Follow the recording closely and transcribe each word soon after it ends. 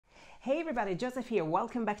Hey everybody, Joseph here.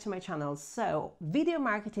 Welcome back to my channel. So, video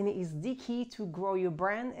marketing is the key to grow your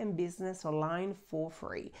brand and business online for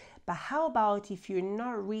free. But how about if you're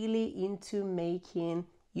not really into making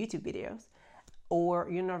YouTube videos or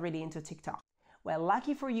you're not really into TikTok? Well,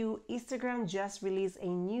 lucky for you, Instagram just released a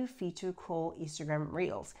new feature called Instagram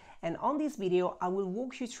Reels. And on this video, I will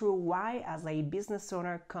walk you through why, as a business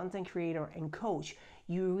owner, content creator, and coach,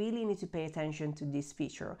 you really need to pay attention to this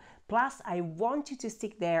feature. Plus, I want you to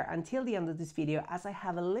stick there until the end of this video, as I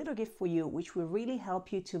have a little gift for you which will really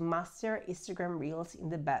help you to master Instagram Reels in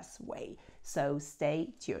the best way. So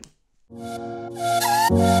stay tuned.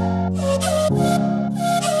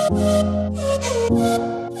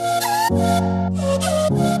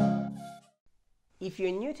 If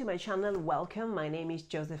you're new to my channel, welcome. My name is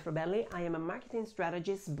Joseph Robelli. I am a marketing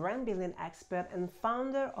strategist, brand building expert, and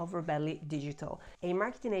founder of Robelli Digital, a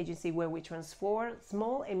marketing agency where we transform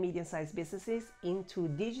small and medium-sized businesses into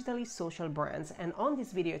digitally social brands. And on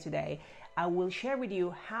this video today, I will share with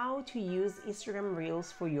you how to use Instagram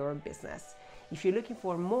Reels for your business. If you're looking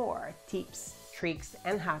for more tips, tricks,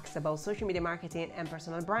 and hacks about social media marketing and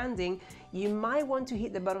personal branding, you might want to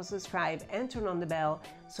hit the button subscribe and turn on the bell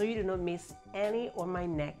so you do not miss any of my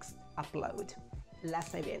next upload.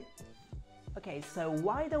 Let's dive in. Okay, so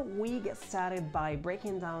why don't we get started by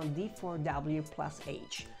breaking down D4W plus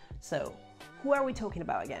H. So, who are we talking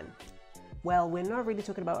about again? Well, we're not really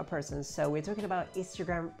talking about a person, so we're talking about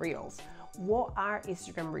Instagram Reels. What are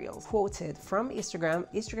Instagram Reels? Quoted from Instagram,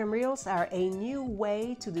 Instagram Reels are a new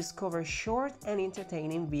way to discover short and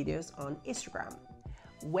entertaining videos on Instagram.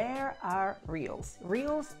 Where are Reels?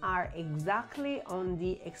 Reels are exactly on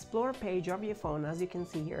the Explore page of your phone, as you can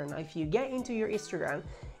see here. Now, if you get into your Instagram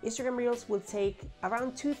Reels will take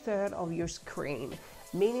around 2/3 of your screen,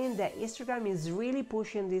 meaning that Instagram is really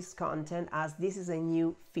pushing this content as this is a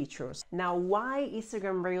new feature. Now, why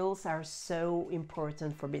Instagram Reels are so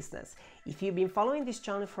important for business? If you've been following this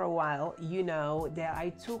channel for a while, you know that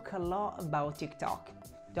I talk a lot about TikTok.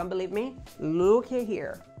 Don't believe me? Look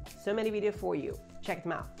here. So many videos for you. Check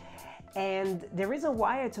them out. And the reason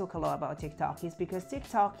why I talk a lot about TikTok is because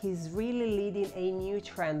TikTok is really leading a new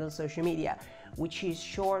trend on social media, which is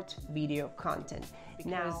short video content.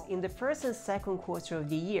 Now, in the first and second quarter of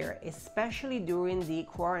the year, especially during the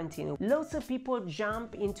quarantine, lots of people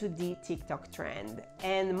jump into the TikTok trend.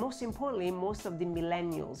 And most importantly, most of the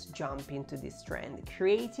millennials jump into this trend,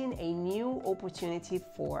 creating a new opportunity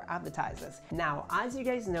for advertisers. Now, as you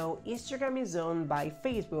guys know, Instagram is owned by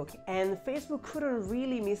Facebook, and Facebook couldn't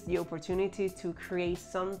really miss the opportunity to create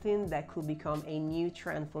something that could become a new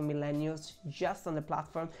trend for millennials just on the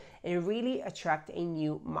platform and really attract a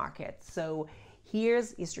new market. So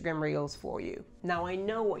here's Instagram Reels for you. Now, I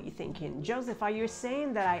know what you're thinking. Joseph, are you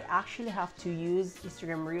saying that I actually have to use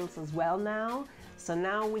Instagram Reels as well now? So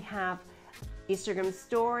now we have Instagram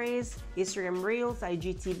Stories, Instagram Reels,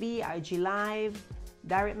 IGTV, IG Live,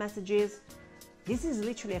 direct messages. This is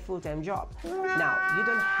literally a full-time job. Now, you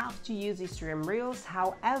don't have to use Instagram Reels.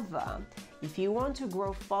 However, if you want to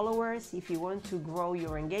grow followers, if you want to grow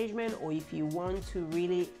your engagement, or if you want to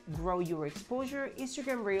really grow your exposure,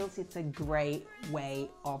 Instagram Reels is a great way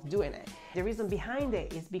of doing it. The reason behind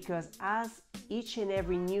it is because as each and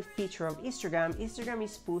every new feature of Instagram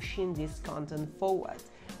is pushing this content forward,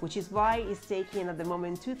 which is why it's taking at the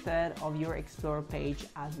moment 2/3 of your Explore page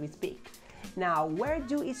as we speak. Now, where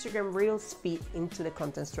do Instagram Reels fit into the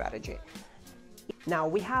content strategy? Now,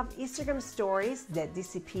 we have Instagram Stories that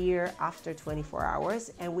disappear after 24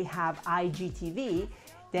 hours, and we have IGTV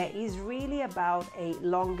that is really about a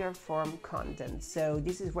longer form content. So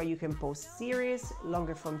this is where you can post series,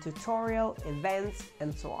 longer form tutorial, events,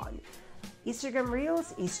 and so on. Instagram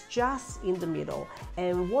Reels is just in the middle,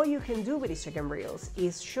 and what you can do with Instagram Reels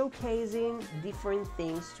is showcasing different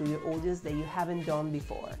things to your audience that you haven't done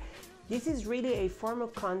before. This is really a form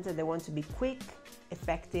of content that wants to be quick,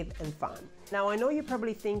 effective, and fun. Now, I know you're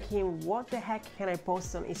probably thinking, what the heck can I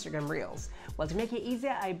post on Instagram Reels? Well, to make it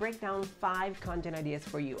easier, I break down 5 content ideas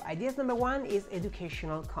for you. Ideas number 1 is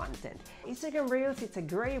educational content. Instagram Reels, it's a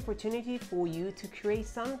great opportunity for you to create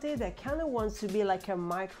something that kind of wants to be like a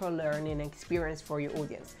micro learning experience for your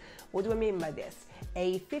audience. What do I mean by this?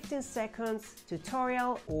 A 15 seconds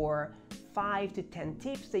tutorial or 5 to 10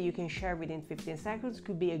 tips that you can share within 15 seconds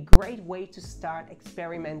could be a great way to start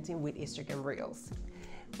experimenting with Instagram Reels.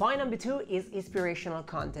 Point number 2 is inspirational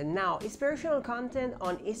content. Now, inspirational content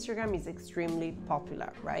on Instagram is extremely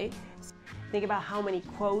popular, right? Think about how many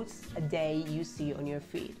quotes a day you see on your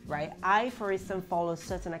feed, right? I, for instance, follow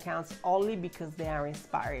certain accounts only because they are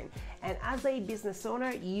inspiring. And as a business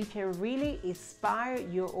owner, you can really inspire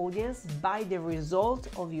your audience by the result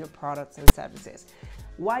of your products and services.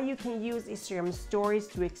 why you can use Instagram stories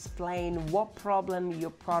to explain what problem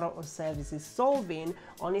your product or service is solving.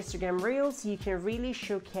 On Instagram Reels, you can really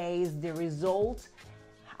showcase the result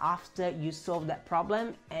after you solve that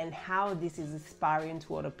problem and how this is inspiring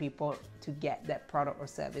to other people to get that product or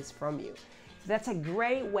service from you. That's a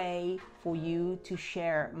great way for you to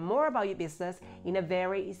share more about your business in a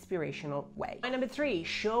very inspirational way. And number 3,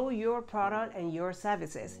 show your product and your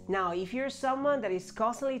services. Now, if you're someone that is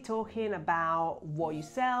constantly talking about what you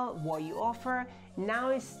sell, what you offer, now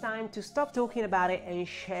it's time to stop talking about it and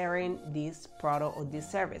sharing this product or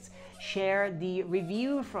this service. Share the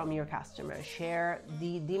review from your customer, share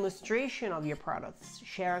the demonstration of your products,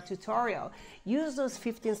 share a tutorial. Use those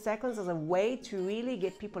 15 seconds as a way to really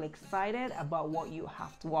get people excited about what you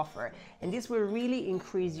have to offer. And this will really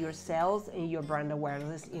increase your sales and your brand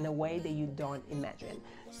awareness in a way that you don't imagine.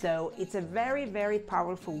 So it's a very, very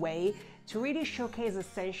powerful way to really showcase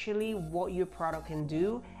essentially what your product can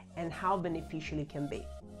do and how beneficial it can be.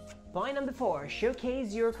 Point number 4,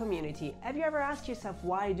 showcase your community. Have you ever asked yourself,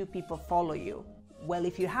 why do people follow you? Well,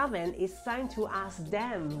 if you haven't, it's time to ask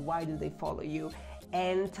them why do they follow you,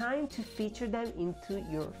 and time to feature them into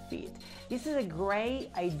your feed. This is a great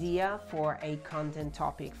idea for a content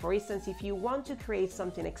topic. For instance, if you want to create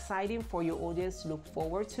something exciting for your audience to look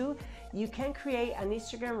forward to, you can create an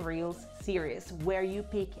Instagram Reels series where you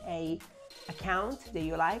pick a account that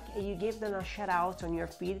you like and you give them a shout out on your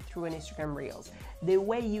feed through an Instagram Reels. The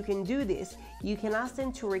way you can do this, you can ask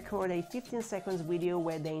them to record a 15 seconds video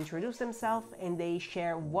where they introduce themselves and they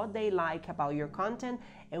share what they like about your content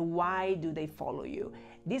and why do they follow you.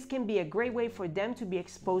 This can be a great way for them to be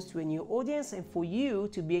exposed to a new audience and for you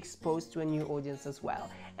to be exposed to a new audience as well.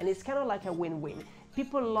 And it's kind of like a win-win.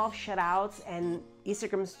 People love shoutouts and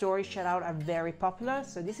Instagram story shoutouts are very popular,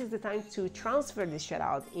 so this is the time to transfer this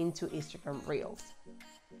shoutout into Instagram Reels.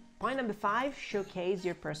 Point number 5, showcase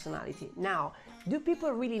your personality. Now, do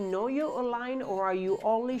people really know you online, or are you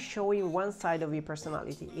only showing one side of your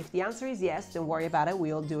personality? If the answer is yes, don't worry about it,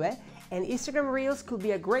 we all do it. And Instagram Reels could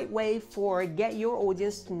be a great way for get your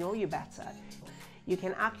audience to know you better. You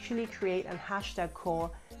can actually create a hashtag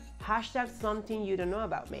called #something you don't know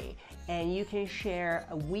about me, and you can share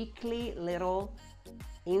a weekly little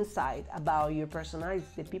insight about your personality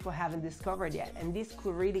that people haven't discovered yet, and this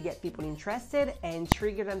could really get people interested and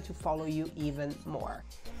trigger them to follow you even more.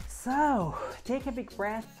 So take a big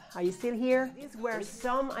breath. Are you still here? These were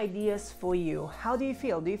some ideas for you. How do you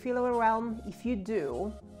feel? Do you feel overwhelmed? If you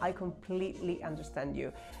do, I completely understand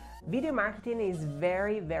you. Video marketing is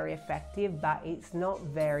very, very effective, but it's not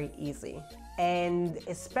very easy. And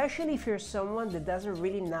especially if you're someone that doesn't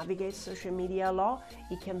really navigate social media a lot,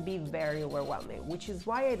 it can be very overwhelming, which is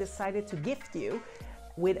why I decided to gift you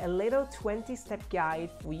with a little 20-step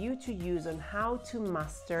guide for you to use on how to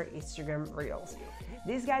master Instagram Reels.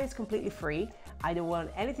 This guide is completely free. I don't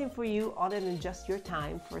want anything for you other than just your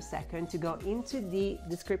time for a second to go into the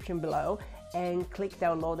description below and click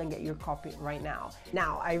download and get your copy right now.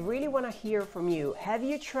 Now, I really want to hear from you. Have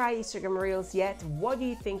you tried Instagram Reels yet? What do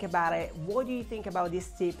you think about it? What do you think about these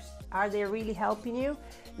tips? Are they really helping you?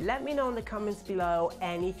 Let me know in the comments below,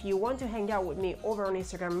 and if you want to hang out with me over on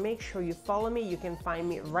Instagram, make sure you follow me. You can find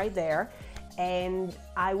me right there, and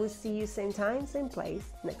I will see you same time, same place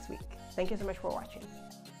next week. Thank you so much for watching.